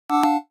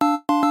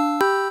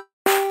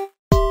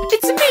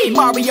me,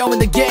 Mario in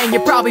the game. You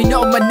probably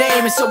know my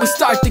name, and so we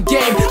start the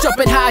game.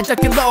 Jumping high,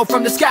 ducking low,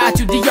 from the sky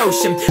to the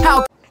ocean.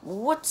 How?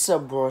 What's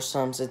up, bro?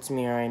 It's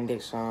me, Ryan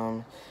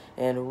Dixon,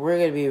 and we're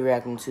gonna be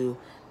reacting to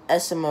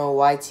SMO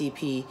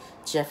YTP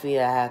Jeffy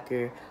the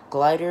Hacker.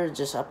 Glider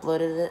just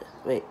uploaded it.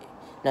 Wait,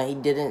 no, he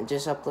didn't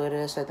just upload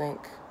this, I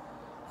think.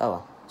 Oh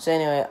well. So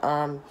anyway,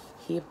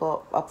 he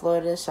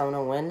uploaded this. I'm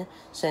gonna win.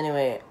 So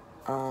anyway,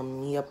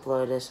 he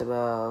uploaded this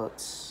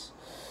about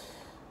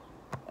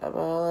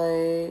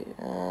like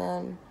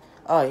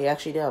oh, he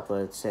actually did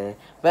upload it today.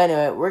 But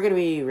anyway, we're gonna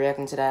be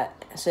reacting to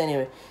that. So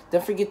anyway,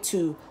 don't forget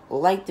to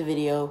like the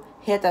video,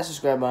 hit that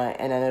subscribe button,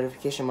 and that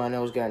notification button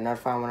that was gonna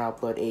notify when I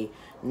upload a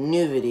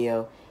new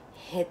video.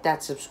 Hit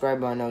that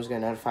subscribe button that was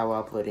gonna notify when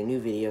I upload a new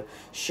video.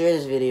 Share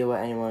this video with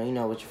anyone, you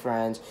know, with your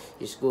friends,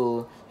 your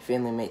school, your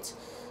family mates.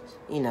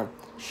 You know,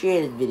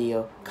 share this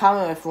video.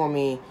 Comment if you want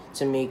me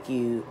to make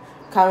you.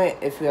 Comment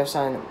if you have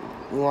something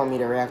you want me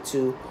to react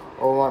to,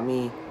 or want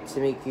me to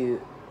make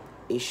you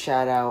a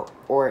shout out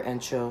or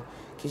intro,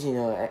 because you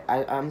know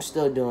I'm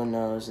still doing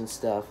those and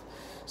stuff.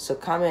 So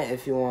comment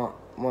if you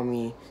want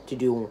me to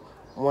do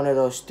one of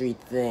those 3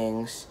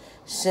 things.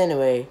 So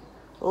anyway,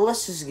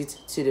 let's just get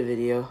to the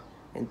video.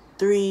 In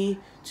 3,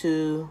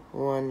 2,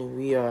 1,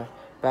 we are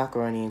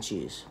macaroni and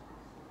cheese.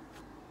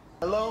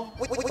 Hello?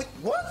 Wait,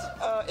 what?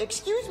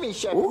 Excuse me,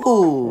 Chef.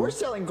 Ooh. We're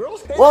selling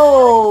girls' pants.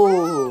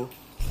 Whoa!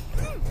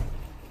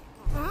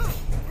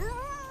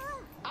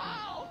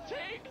 I'll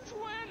take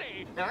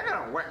 20. I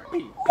got a wet pee.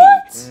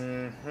 What?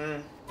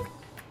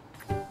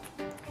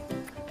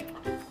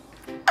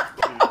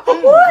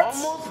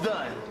 Almost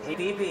done. Hey,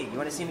 baby, you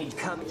want to see me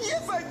come?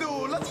 Yes, I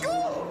do. Let's go.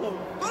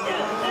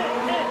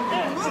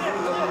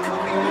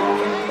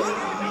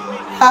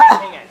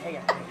 Hang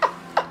on.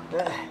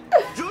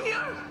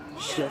 Junior.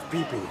 Chef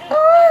Pee-Pee.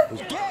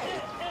 Who's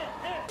gay?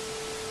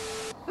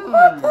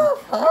 What the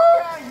fuck?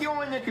 What are you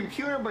on the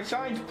computer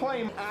besides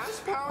playing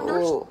ass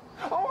pounders? Oh.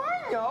 Oh,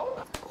 I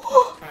know.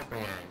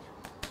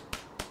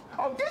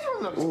 Oh, this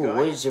one looks Ooh, good.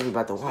 what is Jeffy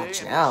about to watch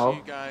Today, I'm gonna show now?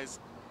 you guys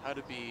how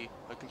to be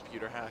a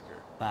computer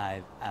hacker.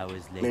 5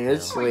 hours later.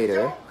 Minutes Wait,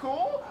 later. so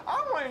cool.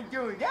 I want to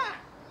do that.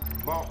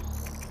 Well,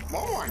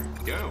 what do I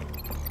do?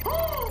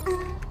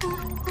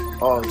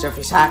 Oh,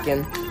 Jeffy's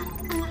hacking.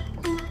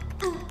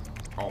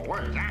 Oh,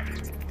 what is that?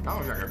 That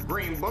looks like a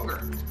green booger.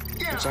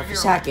 Yeah,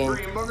 Jeffy's you're a hacking.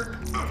 green booger.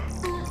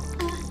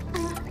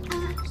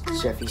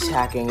 Jeffy's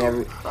hacking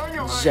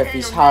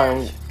Jeffy's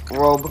hacking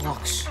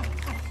Roblox.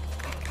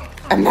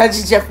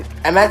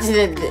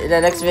 Imagine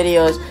the next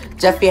video is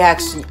Jeffy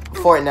hacks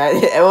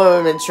Fortnite. It would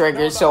have been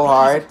triggered so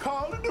hard.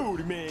 Call of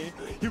Duty, man.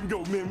 Here we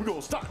go, man. We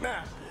gonna stop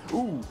now.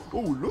 Ooh,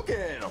 look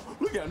at them.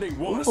 Look at them. They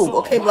want Ooh,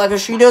 okay,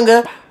 Blackers, you doing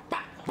good?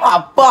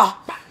 Bah.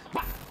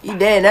 You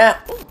dead now.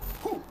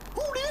 Who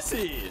this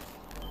is?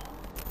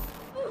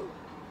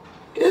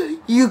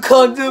 You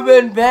come to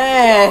been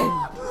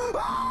banned.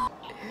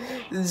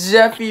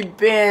 Jeffy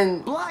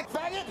banned. Black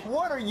faggot,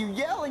 what are you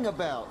yelling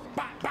about?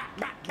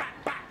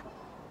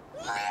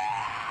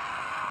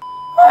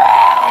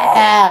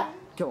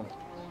 Kill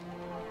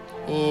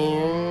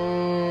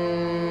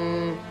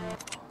him.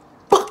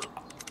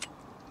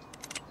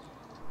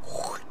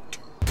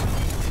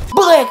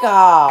 Black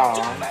off.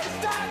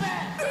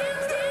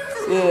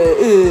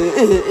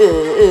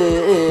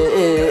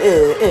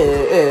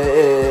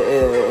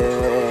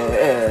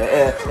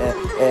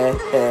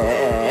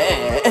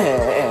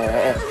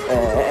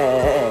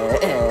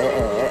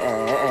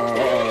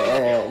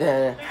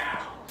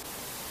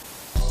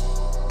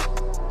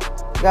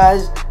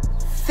 Guys,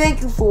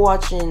 thank you for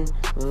watching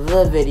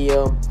the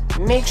video.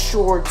 Make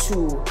sure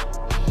to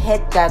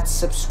hit that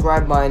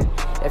subscribe button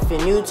if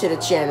you're new to the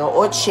channel,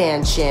 or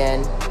Chan.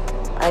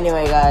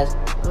 Anyway, guys,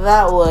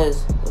 that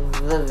was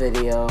the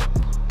video.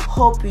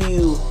 Hope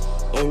you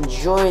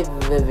enjoyed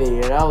the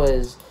video. That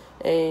was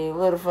a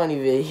little funny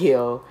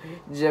video.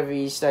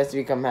 Jeffy starts to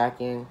become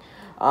hacking.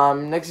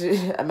 Next,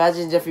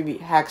 imagine Jeffy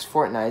hacks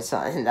Fortnite,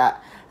 something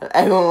that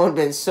everyone would have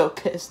been so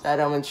pissed at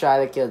him and try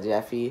to kill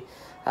Jeffy.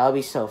 That would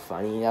be so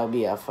funny. That would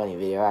be a funny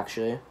video,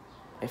 actually,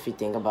 if you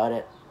think about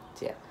it.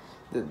 So, yeah,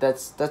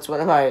 that's one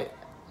of my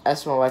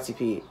SMO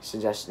YTP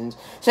suggestions.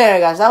 So anyway,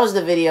 guys, that was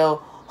the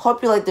video.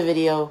 Hope you liked the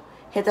video.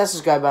 Hit that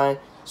subscribe button.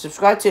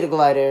 Subscribe to the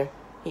Glider.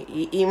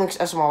 He makes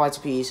SMO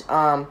YTPs.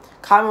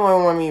 Comment what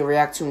you want me to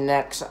react to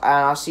next, and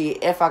I'll see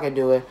if I can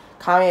do it.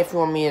 Comment if you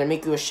want me to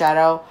make you a shout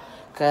out,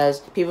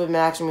 because people have been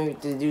asking me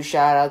to do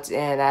shout outs,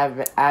 and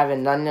I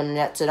haven't done them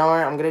yet. So don't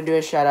worry, I'm gonna do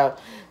a shout out.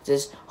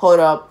 Just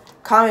hold up.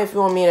 Comment if you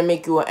want me to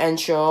make you an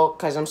intro,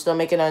 because I'm still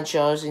making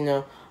intros. You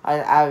know, I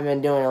haven't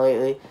been doing it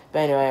lately. But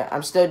anyway,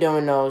 I'm still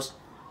doing those.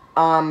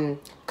 Comment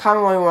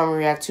what you want me to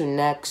react to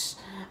next.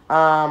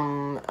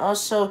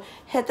 Also,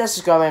 hit that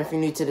subscribe button if you're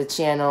new to the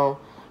channel.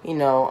 You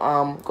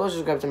know, go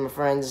subscribe to my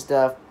friends and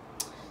stuff.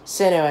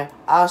 So anyway,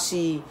 I'll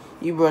see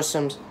you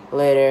brosums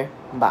later.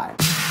 Bye.